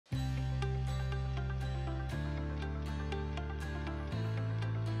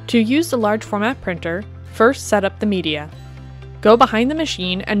To use the large format printer, first set up the media. Go behind the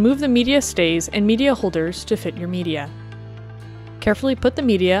machine and move the media stays and media holders to fit your media. Carefully put the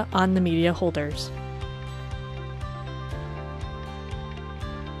media on the media holders.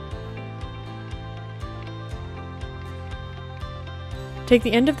 Take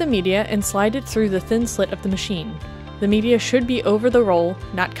the end of the media and slide it through the thin slit of the machine. The media should be over the roll,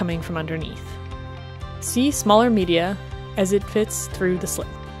 not coming from underneath. See smaller media as it fits through the slit.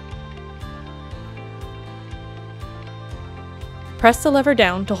 Press the lever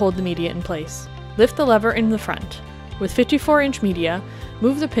down to hold the media in place. Lift the lever in the front. With 54-inch media,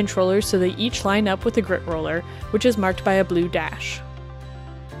 move the pinch rollers so they each line up with the grit roller, which is marked by a blue dash.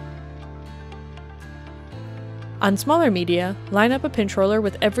 On smaller media, line up a pinch roller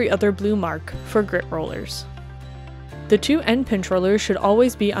with every other blue mark for grit rollers. The two end pinch rollers should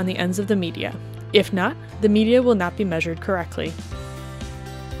always be on the ends of the media. If not, the media will not be measured correctly.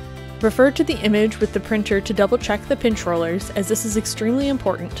 Refer to the image with the printer to double check the pinch rollers, as this is extremely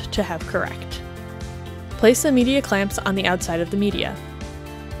important to have correct. Place the media clamps on the outside of the media.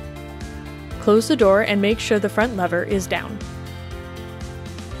 Close the door and make sure the front lever is down.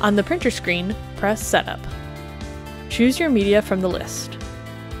 On the printer screen, press Setup. Choose your media from the list.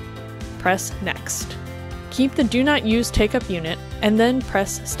 Press Next. Keep the Do Not Use Take-Up unit and then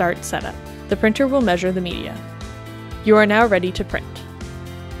press Start Setup. The printer will measure the media. You are now ready to print.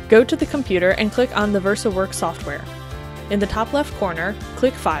 Go to the computer and click on the VersaWorks software. In the top left corner,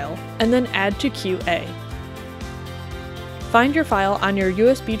 click File, and then Add to QA. Find your file on your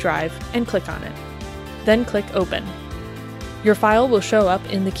USB drive and click on it. Then click Open. Your file will show up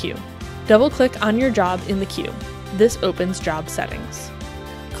in the queue. Double-click on your job in the queue. This opens Job Settings.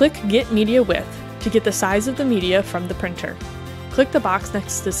 Click Get Media Width to get the size of the media from the printer. Click the box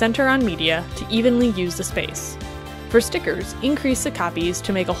next to Center on Media to evenly use the space. For stickers, increase the copies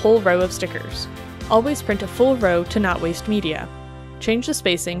to make a whole row of stickers. Always print a full row to not waste media. Change the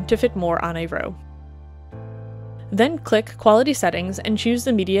spacing to fit more on a row. Then click Quality Settings and choose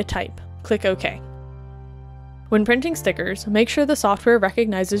the media type. Click OK. When printing stickers, make sure the software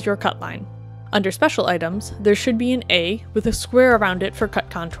recognizes your cut line. Under Special Items, there should be an A with a square around it for cut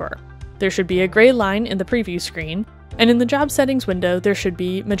contour. There should be a gray line in the preview screen, and in the Job Settings window there should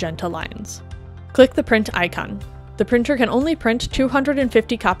be magenta lines. Click the print icon. The printer can only print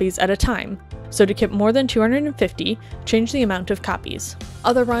 250 copies at a time, so to keep more than 250, change the amount of copies.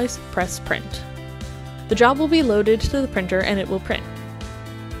 Otherwise, press Print. The job will be loaded to the printer and it will print.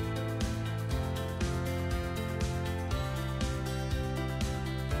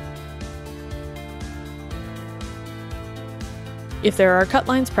 If there are cut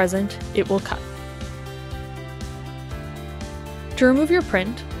lines present, it will cut. To remove your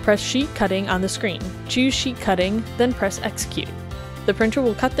print, press Sheet Cutting on the screen. Choose Sheet Cutting, then press Execute. The printer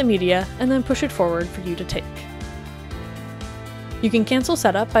will cut the media and then push it forward for you to take. You can cancel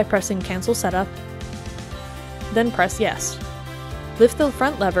setup by pressing Cancel Setup, then press Yes. Lift the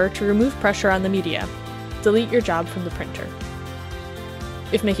front lever to remove pressure on the media. Delete your job from the printer.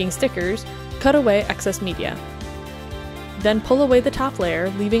 If making stickers, cut away excess media. Then pull away the top layer,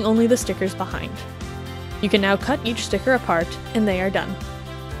 leaving only the stickers behind. You can now cut each sticker apart, and they are done.